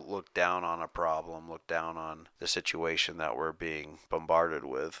and look down on a problem, look down on the situation that we're being bombarded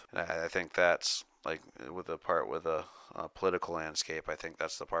with. And I think that's like with the part with a political landscape. I think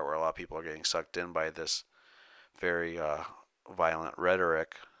that's the part where a lot of people are getting sucked in by this very violent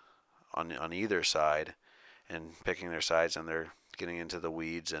rhetoric on either side and picking their sides, and they're getting into the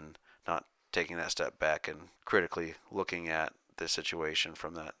weeds and not taking that step back and critically looking at the situation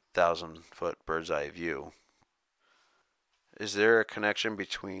from that 1,000-foot bird's eye view. Is there a connection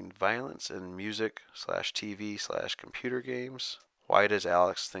between violence and music/TV/computer games? Why does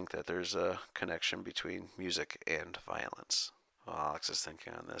Alex think that there's a connection between music and violence? While Alex is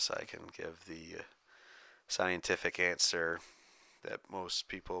thinking on this, I can give the scientific answer that most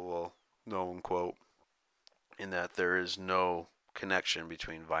people will know and quote, in that there is no connection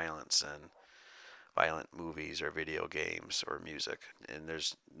between violence and violent movies or video games or music. And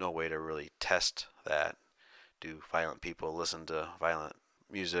there's no way to really test that. Do violent people listen to violent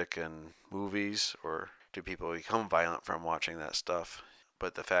music and movies, or do people become violent from watching that stuff?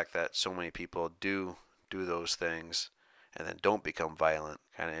 But the fact that so many people do those things and then don't become violent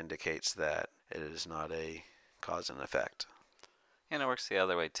kind of indicates that it is not a cause and effect. And it works the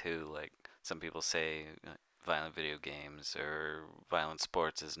other way too. Like some people say violent video games or violent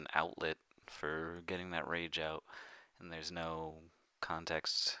sports is an outlet for getting that rage out. and there's no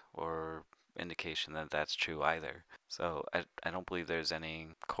context or indication that that's true either. So I don't believe there's any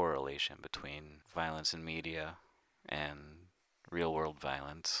correlation between violence in media and real world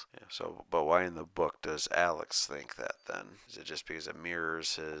violence. Yeah, so, but why in the book does Alex think that then? Is it just because it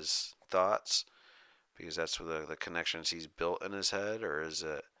mirrors his thoughts? Because that's the connections he's built in his head? Or is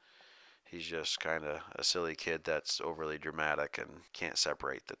it he's just kind of a silly kid that's overly dramatic and can't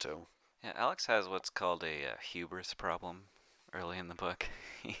separate the two? Yeah, Alex has what's called a hubris problem early in the book.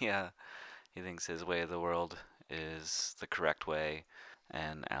 He thinks his way of the world is the correct way,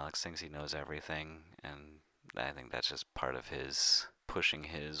 and Alex thinks he knows everything, and I think that's just part of his pushing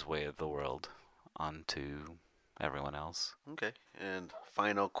his way of the world onto everyone else. Okay, and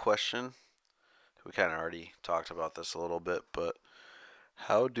final question. We kind of already talked about this a little bit, but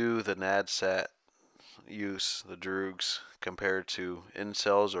how do the NADSAT use, the Droogs, compared to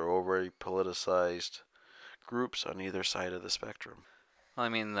incels or overly politicized groups on either side of the spectrum? Well, I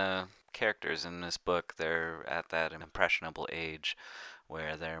mean, the characters in this book, they're at that impressionable age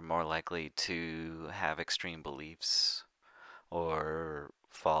where they're more likely to have extreme beliefs or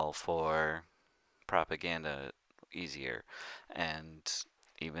fall for propaganda easier. And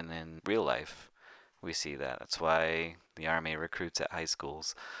even in real life, we see that. That's why the Army recruits at high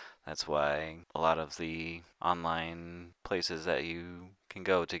schools. That's why a lot of the online places that you can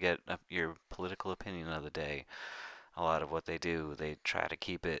go to get your political opinion of the day, a lot of what they do, they try to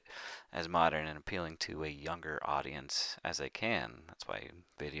keep it as modern and appealing to a younger audience as they can. That's why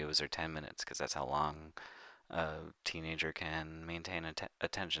videos are 10 minutes, because that's how long a teenager can maintain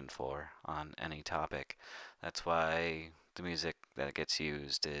attention for on any topic. That's why the music that gets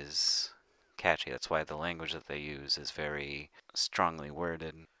used is catchy. That's why the language that they use is very strongly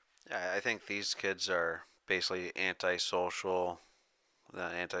worded. Yeah, I think these kids are basically antisocial, the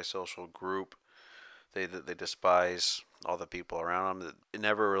antisocial group. They despise all the people around them. It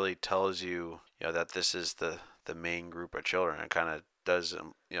never really tells you, that this is the main group of children. It kind of does,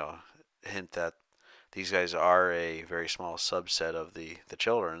 hint that these guys are a very small subset of the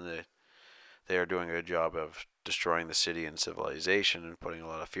children. They are doing a good job of destroying the city and civilization and putting a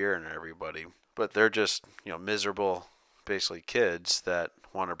lot of fear in everybody. But they're just, miserable, basically kids that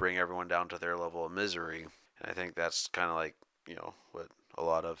want to bring everyone down to their level of misery. And I think that's kind of like, what a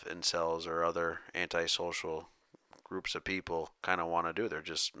lot of incels or other antisocial groups of people kind of want to do. They're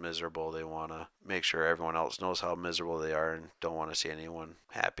just miserable. They want to make sure everyone else knows how miserable they are and don't want to see anyone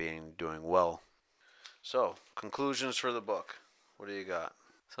happy and doing well. So, conclusions for the book. What do you got?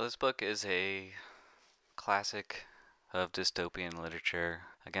 So, this book is a classic of dystopian literature.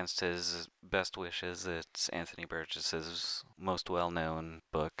 Against his best wishes, it's Anthony Burgess's most well-known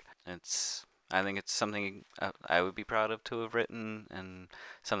book. I think it's something I would be proud of to have written, and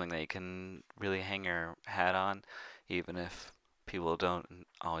something that you can really hang your hat on, even if people don't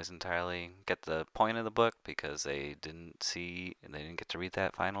always entirely get the point of the book because they didn't get to read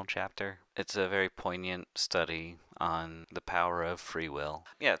that final chapter. It's a very poignant study on the power of free will.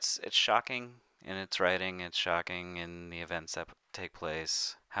 Yeah, it's shocking in its writing, it's shocking in the events that take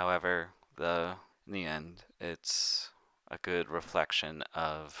place. However, in the end, it's a good reflection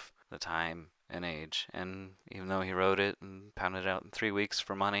of the time and age. And even though he wrote it and pounded it out in 3 weeks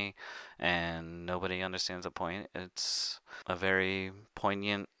for money, and nobody understands the point, it's a very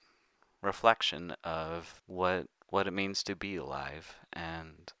poignant reflection of what it means to be alive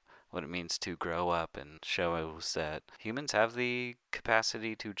and what it means to grow up, and shows that humans have the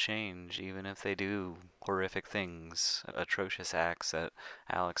capacity to change even if they do horrific things, atrocious acts that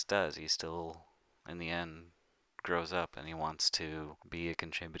Alex does. He still, in the end, grows up and he wants to be a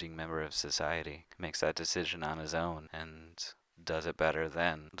contributing member of society, makes that decision on his own, and does it better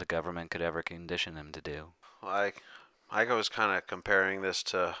than the government could ever condition him to do. I was kind of comparing this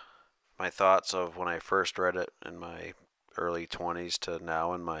to my thoughts of when I first read it in my early 20s to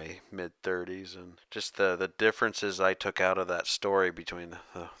now in my mid 30s, and just the differences I took out of that story between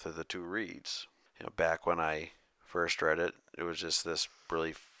the two reads. Back when I first read it, it was just this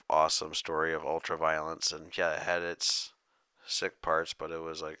really awesome story of ultra violence, and yeah, it had its sick parts, but it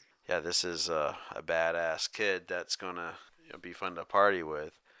was like, yeah, this is a badass kid that's gonna be fun to party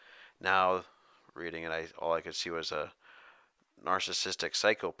with. Now, reading it, all I could see was a narcissistic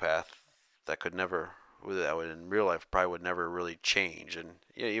psychopath that could never, that would in real life probably would never really change. And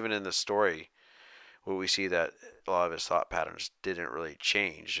even in the story, what we see that a lot of his thought patterns didn't really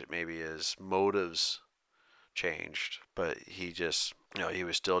change. Maybe his motives changed, but he just, he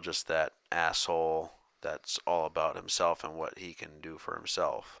was still just that asshole that's all about himself and what he can do for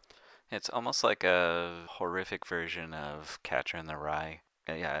himself. It's almost like a horrific version of Catcher in the Rye.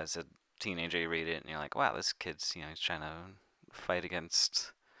 Yeah, as a teenager, you read it and you're like, wow, this kid's, he's trying to fight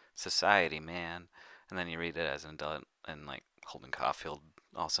against society, man. And then you read it as an adult, and like Holden Caulfield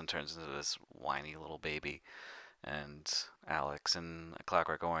all of a sudden turns into this whiny little baby, and Alex in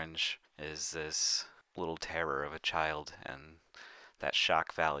Clockwork Orange is this little terror of a child, and that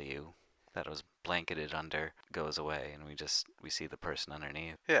shock value that was blanketed under goes away, and we see the person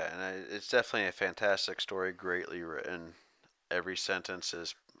underneath. Yeah, and it's definitely a fantastic story, greatly written. Every sentence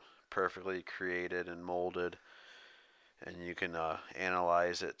is perfectly created and molded, and you can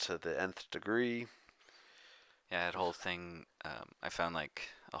analyze it to the nth degree. Yeah, that whole thing, I found like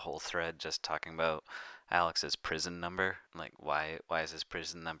a whole thread just talking about Alex's prison number. Like, why is his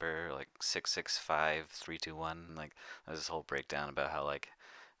prison number like 665321? Like, there's this whole breakdown about how like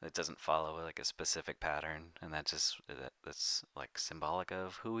it doesn't follow like a specific pattern, and that's like symbolic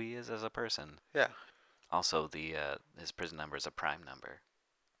of who he is as a person. Yeah. Also, the his prison number is a prime number.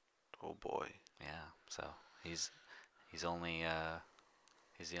 Oh boy. Yeah, so he's he's only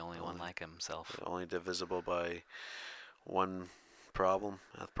he's the only one like himself. Only divisible by one problem,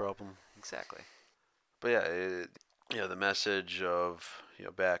 math problem. Exactly. But yeah, the message of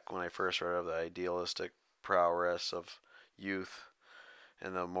back when I first read of the idealistic prowess of youth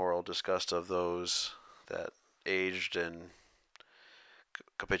and the moral disgust of those that aged and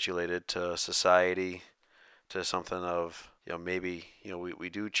capitulated to society, to something of maybe we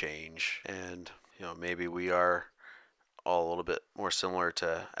do change, and maybe we are all a little bit more similar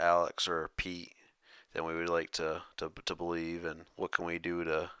to Alex or Pete than we would like to believe, and what can we do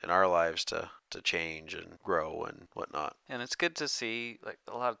in our lives to change and grow and whatnot. And it's good to see, like,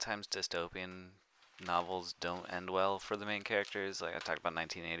 a lot of times dystopian novels don't end well for the main characters. Like I talked about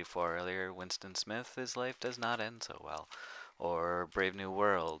 1984 earlier, Winston Smith, his life does not end so well. Or Brave New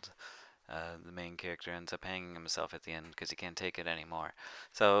World, the main character ends up hanging himself at the end because he can't take it anymore.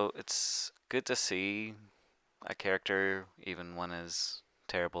 So it's good to see a character, even one as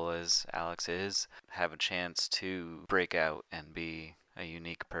terrible as Alex is, have a chance to break out and be a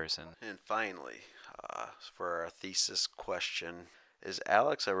unique person. And finally, for our thesis question, is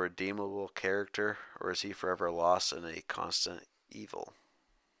Alex a redeemable character, or is he forever lost in a constant evil?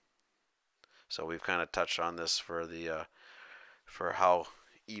 So we've kind of touched on this for the for how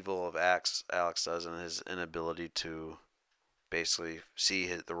evil of acts Alex does and his inability to basically see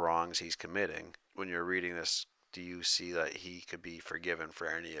the wrongs he's committing. When you're reading this, do you see that he could be forgiven for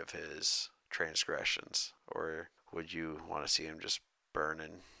any of his transgressions, or would you want to see him just burn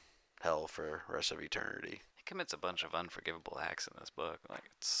in hell for the rest of eternity? He commits a bunch of unforgivable acts in this book. Like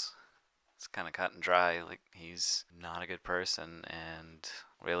it's kind of cut and dry. Like he's not a good person, and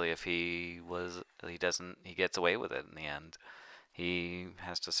really, if he was, he gets away with it in the end. He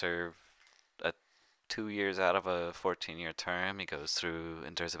has to serve 2 years out of a 14-year term. He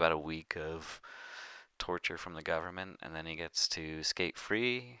endures about a week of torture from the government, and then he gets to skate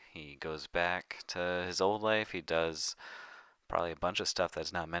free. He goes back to his old life. He does probably a bunch of stuff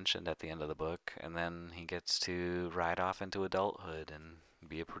that's not mentioned at the end of the book, and then he gets to ride off into adulthood and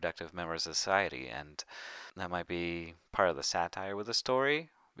be a productive member of society. And that might be part of the satire with the story,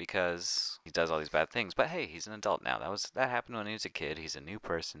 because he does all these bad things, but hey, he's an adult now. That happened when he was a kid. He's a new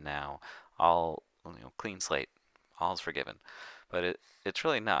person now, all clean slate, all's forgiven. But it's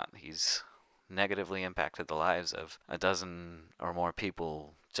really not. He's negatively impacted the lives of a dozen or more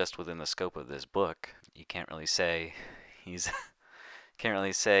people just within the scope of this book. You can't really say he's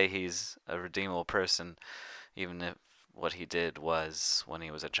a redeemable person, even if what he did was when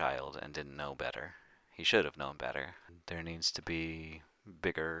he was a child and didn't know better. He should have known better. There needs to be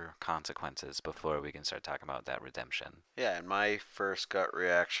bigger consequences before we can start talking about that redemption. Yeah, and my first gut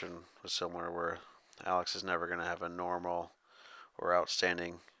reaction was somewhere where Alex is never going to have a normal or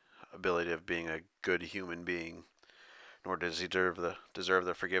outstanding ability of being a good human being, nor does he deserve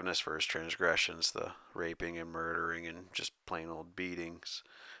the forgiveness for his transgressions, the raping and murdering and just plain old beatings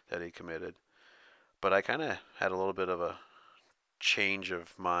that he committed. But I kind of had a little bit of a change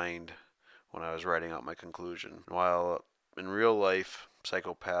of mind when I was writing out my conclusion. While in real life,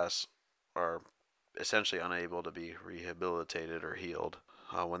 psychopaths are essentially unable to be rehabilitated or healed.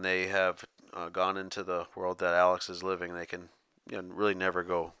 When they have gone into the world that Alex is living, they can really never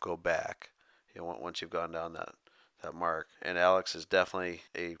go back. Once you've gone down that mark. And Alex is definitely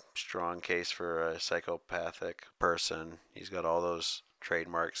a strong case for a psychopathic person. He's got all those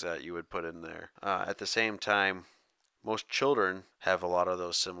trademarks that you would put in there. At the same time, most children have a lot of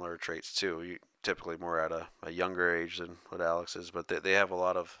those similar traits too. Typically more at a younger age than what Alex is, but they have a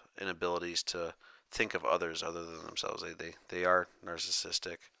lot of inabilities to think of others other than themselves. They are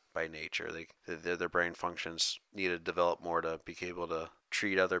narcissistic. by nature. Their brain functions need to develop more to be able to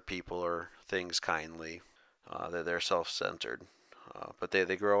treat other people or things kindly. They're self-centered, but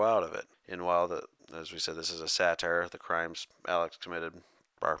they grow out of it. And while as we said, this is a satire, the crimes Alex committed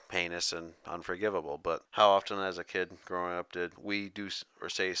are heinous and unforgivable. But how often, as a kid growing up, did we do or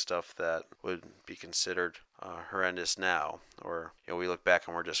say stuff that would be considered horrendous now? Or we look back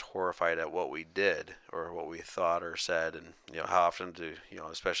and we're just horrified at what we did or what we thought or said. And how often do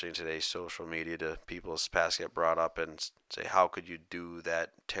especially in today's social media, do people's past get brought up and say, how could you do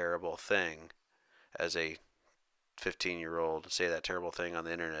that terrible thing as a 15-year-old, say that terrible thing on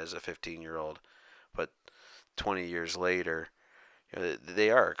the internet as a 15-year-old, but 20 years later, they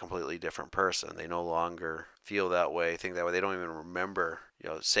are a completely different person. They no longer feel that way, think that way. They don't even remember,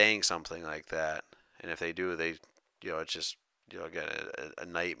 saying something like that. And if they do, it's just, again, a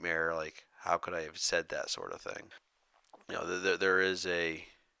nightmare. Like, how could I have said that sort of thing? There is a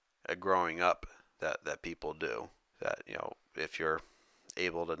growing up that people do. That if you're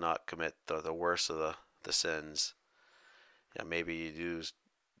able to not commit the worst of the sins, maybe you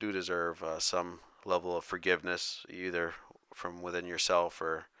do deserve some level of forgiveness, either from within yourself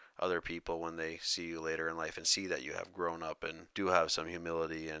or other people when they see you later in life and see that you have grown up and do have some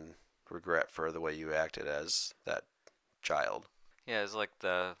humility and regret for the way you acted as that child. Yeah, it's like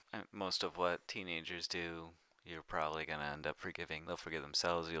most of what teenagers do. You're probably gonna end up forgiving. They'll forgive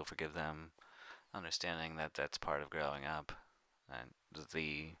themselves. You'll forgive them, understanding that that's part of growing up. And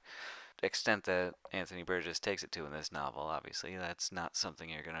the extent that Anthony Burgess takes it to in this novel, obviously, that's not something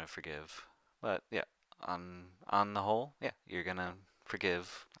you're gonna forgive. But yeah, on the whole, yeah, you're gonna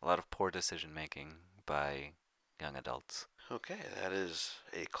forgive a lot of poor decision making by young adults. Okay, that is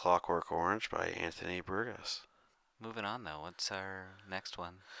A Clockwork Orange by Anthony Burgess. Moving on though, what's our next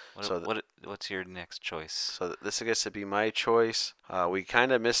one? What's your next choice? So this gets to be my choice. We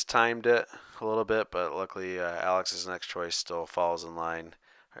kind of mistimed it a little bit, but luckily Alex's next choice still falls in line.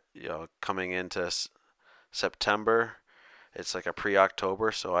 Coming into September, it's like a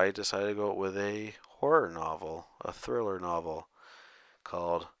pre-October, so I decided to go with a horror novel, a thriller novel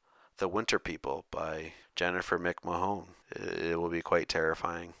called The Winter People by Jennifer McMahon. It will be quite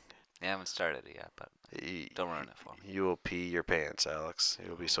terrifying. I haven't started it yet, but don't ruin it for me. You will pee your pants, Alex.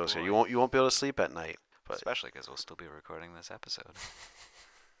 You'll be so scared. boy. You won't be able to sleep at night. But Especially because we'll still be recording this episode.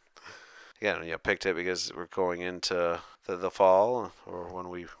 again, picked it because we're going into the fall, or when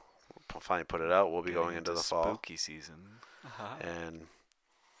we finally put it out, we'll be going into the fall. Spooky season. And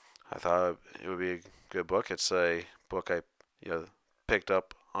I thought it would be a good book. It's a book I picked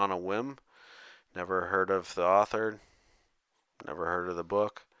up on a whim. Never heard of the author. Never heard of the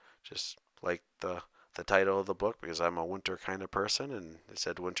book. Just liked the title of the book because I'm a winter kind of person, and it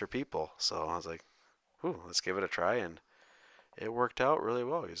said Winter People. So I was like, ooh, let's give it a try. And it worked out really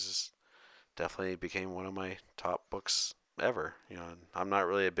well. It just definitely became one of my top books ever. I'm not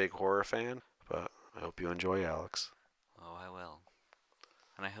really a big horror fan, but I hope you enjoy, Alex. Oh, I will.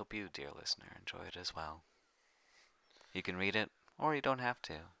 And I hope you, dear listener, enjoy it as well. You can read it, or you don't have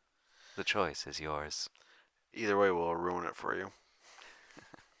to. The choice is yours. Either way, we'll ruin it for you.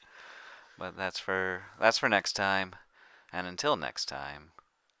 But that's for next time. And until next time,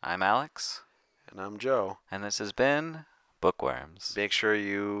 I'm Alex. And I'm Joe. And this has been Bookworms. Make sure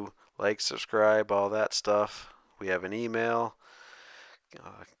you like, subscribe, all that stuff. We have an email,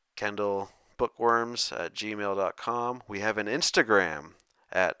 kendallbookworms@gmail.com. We have an Instagram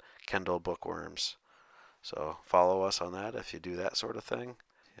 @kendallbookworms. So follow us on that if you do that sort of thing.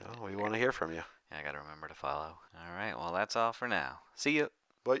 We want to hear from you. Yeah, I gotta remember to follow. All right, well, that's all for now. See you.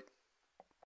 Bye.